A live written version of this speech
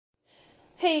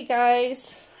Hey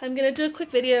guys, I'm going to do a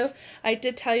quick video. I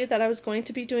did tell you that I was going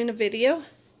to be doing a video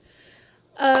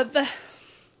of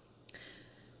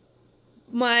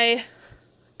my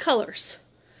colors.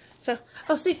 So,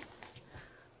 oh see,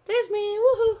 there's me,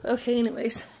 woohoo. Okay,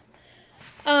 anyways,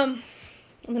 I'm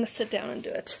going to sit down and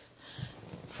do it.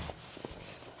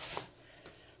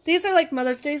 These are like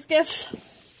Mother's Day's gifts.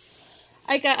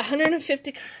 I got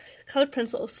 150 colored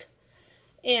pencils.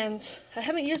 And I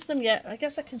haven't used them yet. I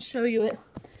guess I can show you it.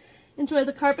 Enjoy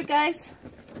the carpet, guys.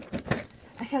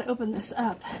 I gotta open this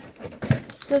up.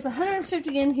 There's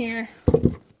 150 in here.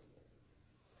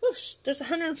 Whoosh, there's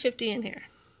 150 in here.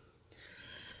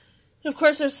 And of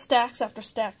course, there's stacks after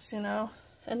stacks, you know,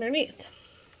 underneath.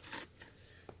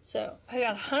 So I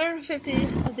got 150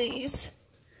 of these.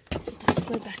 Put this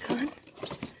lid back on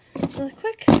really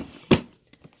quick.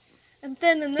 And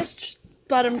then in this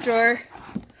bottom drawer,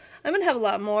 I'm going to have a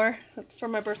lot more for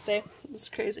my birthday. It's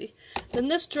crazy. In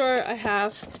this drawer, I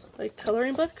have, like,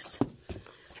 coloring books.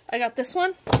 I got this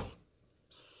one.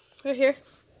 Right here.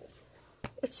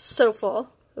 It's so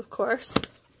full, of course.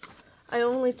 I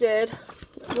only did,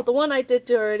 well, the one I did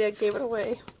do already, I gave it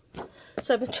away.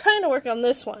 So I've been trying to work on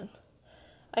this one.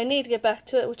 I need to get back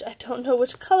to it, which I don't know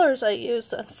which colors I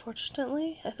used,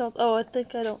 unfortunately. I don't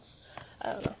know.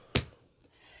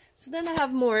 So then I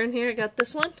have more in here. I got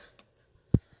this one.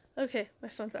 Okay, my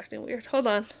phone's acting weird. Hold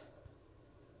on.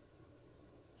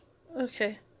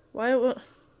 Okay, why won't...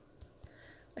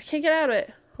 I can't get out of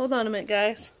it. Hold on a minute,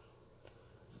 guys.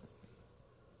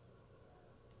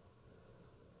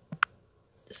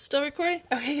 It's still recording?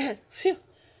 Okay, good. Phew.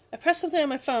 I pressed something on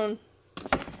my phone.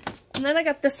 And then I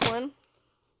got this one.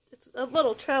 It's a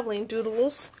little traveling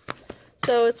doodles.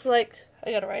 So it's like,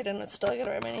 I gotta write in it still. I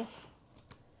gotta write my name.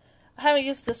 I haven't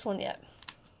used this one yet.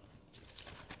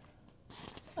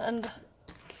 And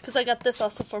because I got this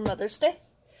also for Mother's Day.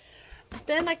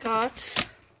 Then I got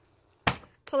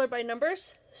Color by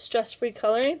Numbers, stress-free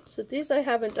coloring. So these I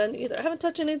haven't done either. I haven't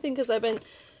touched anything because I've been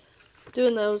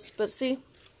doing those. But see,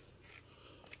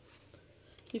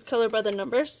 you color by the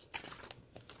numbers.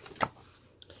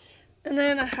 And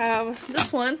then I have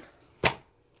this one,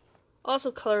 also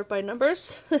colored by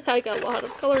numbers. I got a lot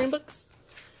of coloring books.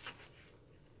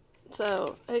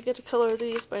 So I get to color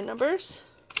these by numbers.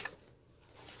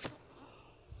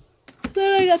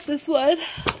 Then I got this one,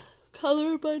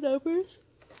 color by numbers.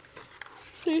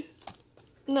 See,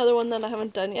 another one that I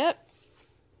haven't done yet.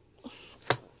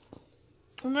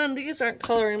 And then these aren't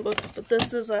coloring books, but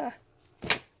this is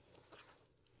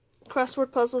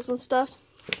crossword puzzles and stuff,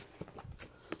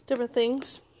 different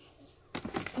things.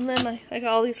 And then I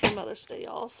got all these for Mother's Day,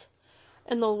 y'alls,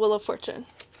 and the Wheel of Fortune.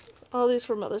 All these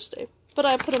for Mother's Day, but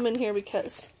I put them in here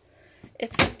because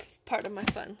it's part of my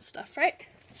fun stuff, right?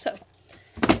 So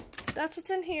that's what's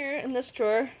in here. In this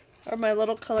drawer are my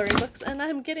little coloring books, and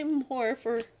I'm getting more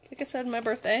for, like I said, my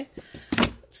birthday.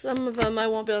 Some of them I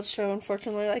won't be able to show,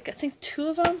 unfortunately. Like, I think 2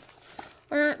 of them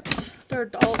aren't, they're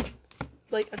adult,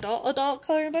 like adult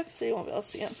coloring books, so you won't be able to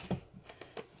see them.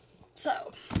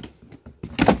 So,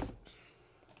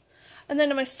 and then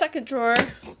in my second drawer,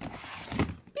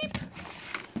 beep,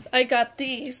 I got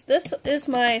these. This is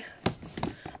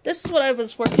what I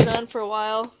was working on for a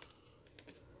while.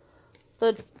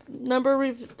 The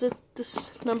numbers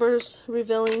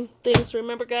revealing things.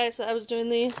 Remember, guys, that I was doing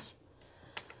these?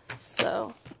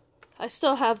 So I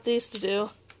still have these to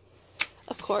do.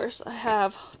 Of course, I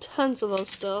have tons of them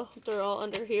still. They're all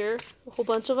under here, a whole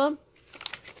bunch of them.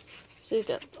 So you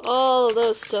got all of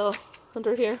those still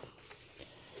under here.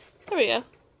 There we go.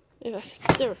 Maybe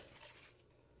there.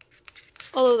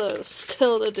 All of those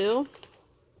still to do.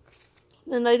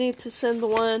 And I need to send the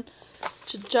one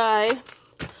to Jai.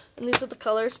 And these are the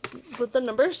colors with the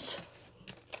numbers.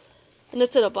 And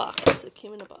it's in a box. It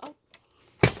came in a box.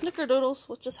 Snickerdoodles,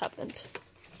 what just happened?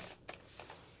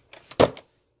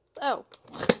 Oh,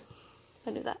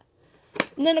 I knew that.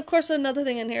 And then, of course, another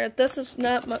thing in here. This is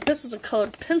a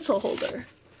colored pencil holder.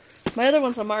 My other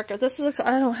one's a marker.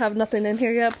 I don't have nothing in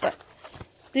here yet, but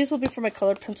these will be for my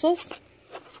colored pencils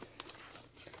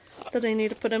that I need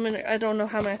to put them in. I don't know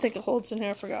how many. I think it holds in here.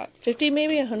 I forgot. 50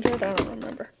 maybe? 100? I don't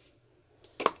remember.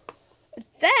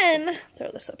 Then,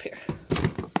 throw this up here,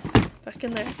 back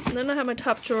in there. And then I have my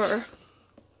top drawer,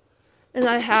 and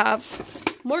I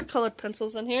have more colored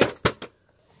pencils in here.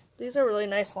 These are really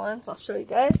nice ones. I'll show you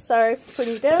guys. Sorry for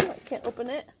putting it down. I can't open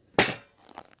it.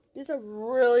 These are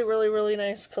really, really, really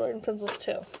nice colored pencils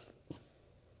too.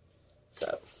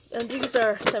 So, and these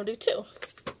are 72.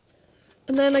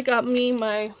 And then I got me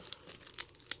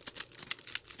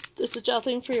there's a gel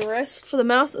thing for your wrist, for the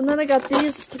mouse. And then I got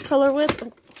these to color with.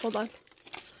 Oh, hold on.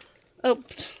 Oh,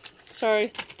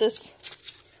 sorry. This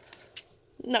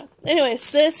No. Anyways,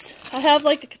 this, I have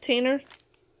like a container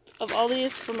of all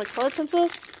these for my color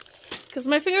pencils. Because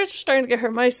my fingers are starting to get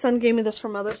hurt. My son gave me this for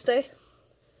Mother's Day.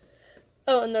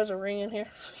 Oh, and there's a ring in here.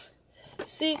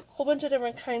 See, a whole bunch of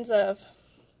different kinds of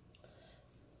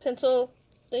pencil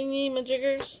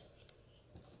thingy-majiggers.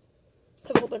 I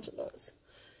have a whole bunch of those.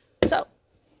 So,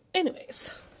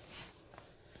 anyways.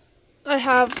 I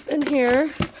have in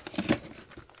here,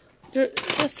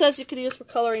 this says you could use for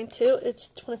coloring too. It's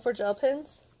 24 gel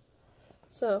pens.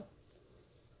 So,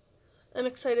 I'm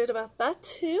excited about that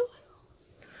too.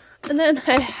 And then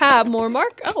I have more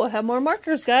I have more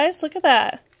markers, guys. Look at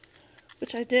that.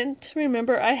 Which I didn't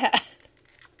remember I had.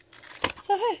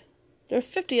 So, hey, there are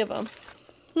 50 of them.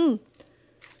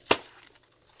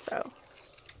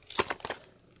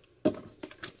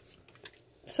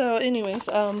 So anyways,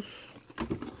 I'll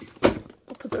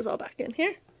put those all back in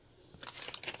here.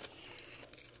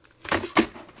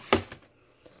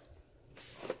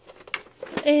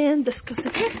 And this goes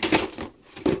in here.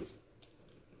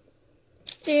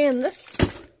 And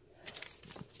this.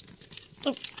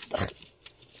 Oh.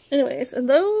 Anyways, and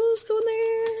those go in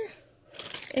there.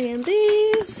 And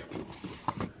these.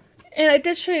 And I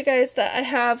did show you guys that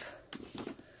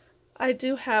I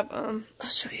do have, I'll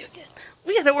show you again.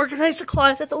 We gotta organize the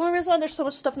closet. The only reason why there's so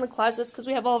much stuff in the closet is because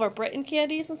we have all of our Britain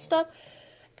candies and stuff.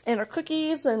 And our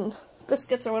cookies and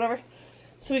biscuits or whatever.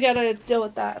 So we gotta deal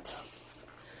with that.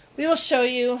 We will show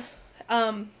you,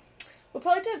 we'll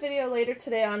probably do a video later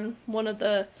today on one of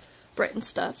the Britain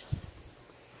stuff.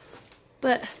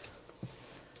 But,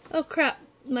 oh crap,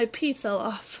 my pea fell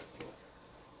off.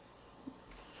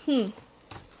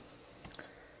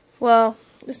 Well,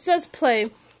 it says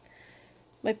play.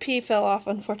 My pea fell off,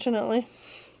 unfortunately.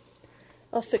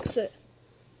 I'll fix it.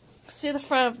 See the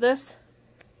front of this?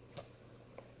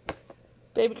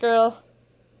 Baby girl.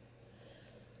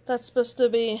 That's supposed to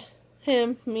be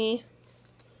him, me.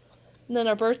 And then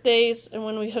our birthdays, and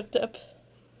when we hooked up.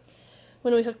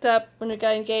 When we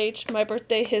got engaged, my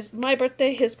birthday, his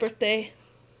birthday.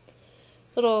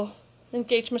 Little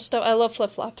engagement stuff. I love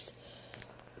flip-flops.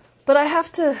 But I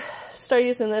have to start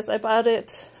using this. I bought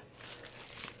it.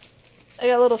 I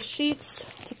got little sheets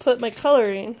to put my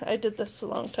coloring. I did this a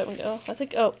long time ago. I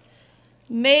think,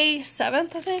 May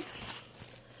 7th, I think.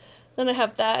 Then I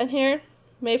have that in here,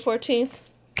 May 14th.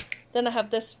 Then I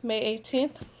have this, May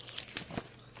 18th.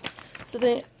 So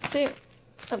then, see,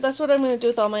 that's what I'm going to do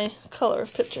with all my color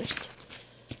pictures.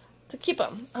 To keep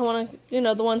them. I want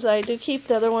to, the ones that I do keep,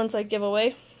 the other ones I give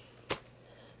away.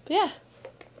 But yeah,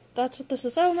 that's what this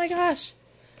is. Oh my gosh,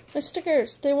 my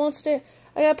stickers, they won't stay.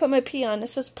 I gotta put my P on. It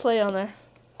says play on there.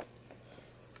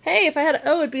 Hey, if I had an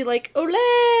O, it'd be like,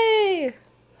 Olay!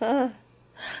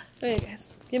 Okay,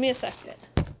 guys, give me a second.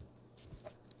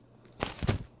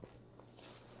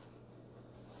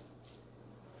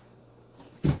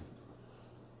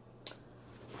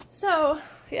 So,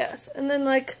 yes, and then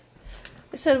like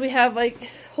I said, we have like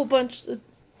a whole bunch.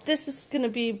 This is gonna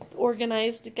be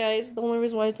organized, guys. The only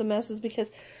reason why it's a mess is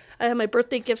because I have my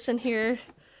birthday gifts in here,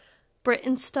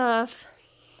 Britain stuff.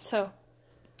 So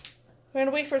we're gonna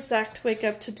wait for Zach to wake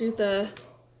up to do the.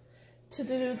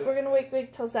 We're gonna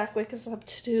wait till Zach wakes up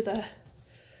to do the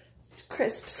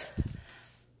crisps.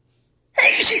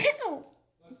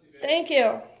 Thank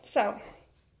you. So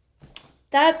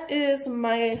that is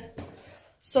my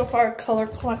so far color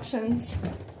collections,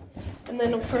 and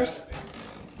then of course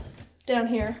down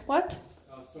here. What?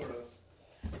 Sort of.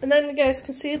 And then you guys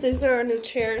can see these are our new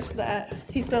chairs that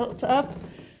he built up.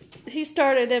 He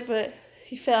started it, but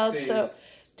he failed, so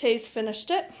Taze finished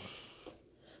it.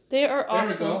 They are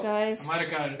awesome, guys. I might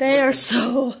have got it. They are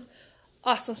so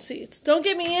awesome seats. Don't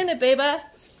get me in it, baby.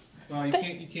 Well,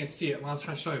 you can't see it. Well, I was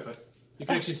trying to show you, but you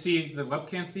can actually see the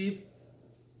webcam feed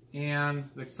and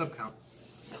the sub count.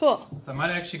 Cool. So I might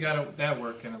have actually got that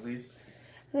working at least.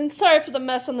 And sorry for the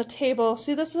mess on the table.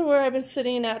 See, this is where I've been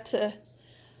sitting at to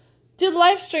do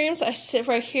live streams. I sit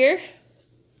right here.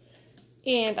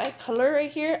 And I color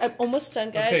right here. I'm almost done,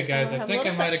 guys. Okay, guys, I think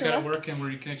I might have got it working where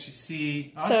you can actually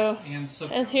see us and sub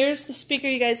And here's the speaker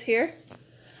you guys hear.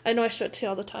 I know I show it to you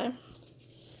all the time.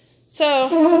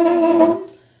 So,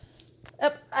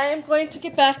 I am going to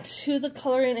get back to the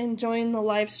coloring and join the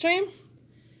live stream.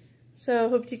 So,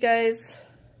 hope you guys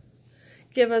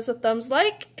give us a thumbs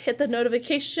like, hit the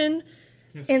notification,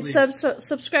 and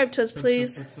subscribe to us,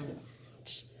 please,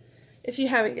 if you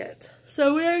haven't yet.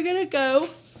 So, we are going to go.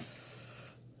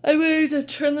 I'm going to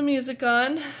turn the music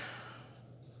on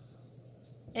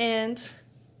and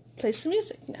play some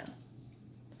music now,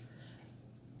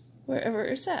 wherever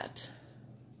it's at.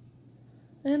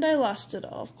 And I lost it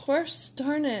all, of course.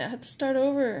 Darn it, I had to start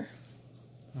over.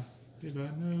 Hey,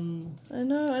 bud, no. I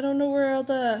know, I don't know where all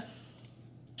the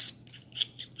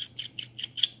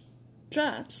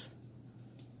dots.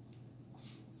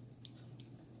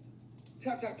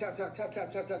 Tap tap tap tap tap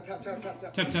tap tap tap tap tap tap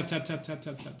tap Tap, tap, tap, tap, tap,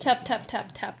 tap, tap. Tap, tap,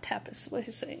 tap, tap, tap is what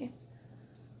he's saying.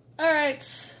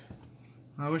 Alright.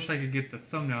 I wish I could get the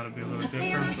thumbnail to be a little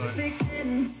different,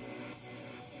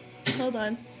 but... Hold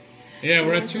on. Yeah,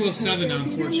 we're at 207 now,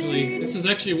 unfortunately. This is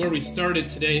actually where we started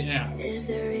today at.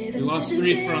 We lost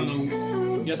 3 from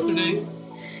the yesterday.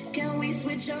 Can we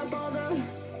switch up all the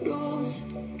rules?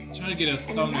 Try to get a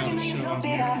thumbnail to show on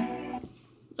here.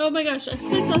 Oh my gosh, I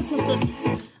think that's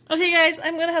something. Okay guys,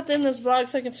 I'm gonna have to end this vlog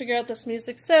so I can figure out this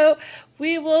music. So,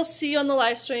 we will see you on the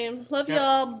live stream. Love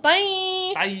y'all.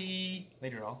 Bye! Bye!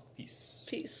 Later all. Peace.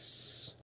 Peace.